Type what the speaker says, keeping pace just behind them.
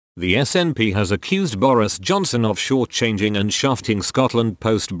The SNP has accused Boris Johnson of shortchanging and shafting Scotland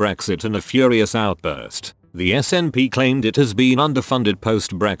post-Brexit in a furious outburst. The SNP claimed it has been underfunded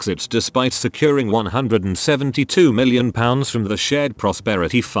post-Brexit despite securing £172 million from the Shared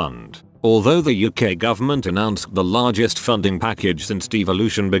Prosperity Fund. Although the UK government announced the largest funding package since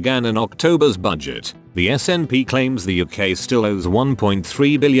devolution began in October's budget, the SNP claims the UK still owes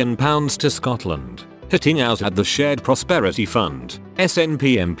 £1.3 billion to Scotland. Hitting out at the Shared Prosperity Fund,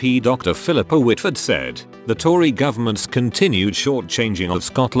 SNP MP Dr Philippa Whitford said, the Tory government's continued shortchanging of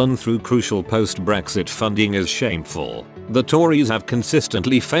Scotland through crucial post-Brexit funding is shameful. The Tories have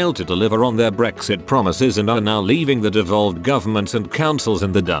consistently failed to deliver on their Brexit promises and are now leaving the devolved governments and councils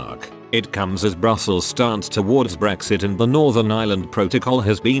in the dark. It comes as Brussels' stance towards Brexit and the Northern Ireland Protocol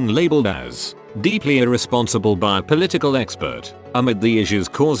has been labelled as deeply irresponsible by a political expert. Amid the issues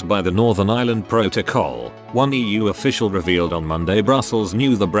caused by the Northern Ireland Protocol, one EU official revealed on Monday Brussels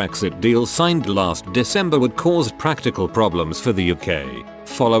knew the Brexit deal signed last December would cause practical problems for the UK.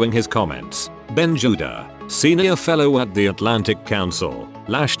 Following his comments, Ben Judah, senior fellow at the Atlantic Council,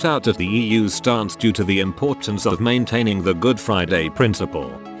 lashed out at the EU's stance due to the importance of maintaining the Good Friday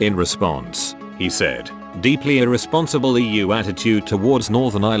principle. In response, he said, deeply irresponsible EU attitude towards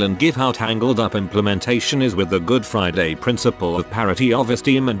Northern Ireland given how tangled up implementation is with the Good Friday principle of parity of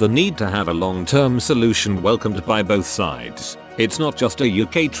esteem and the need to have a long-term solution welcomed by both sides. It's not just a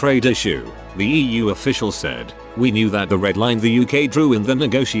UK trade issue, the EU official said. We knew that the red line the UK drew in the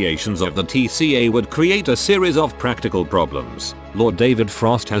negotiations of the TCA would create a series of practical problems. Lord David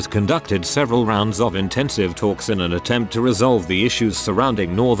Frost has conducted several rounds of intensive talks in an attempt to resolve the issues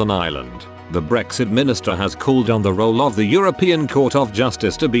surrounding Northern Ireland. The Brexit minister has called on the role of the European Court of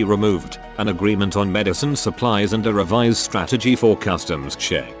Justice to be removed, an agreement on medicine supplies and a revised strategy for customs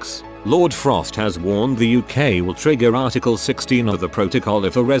checks. Lord Frost has warned the UK will trigger Article 16 of the protocol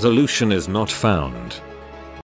if a resolution is not found.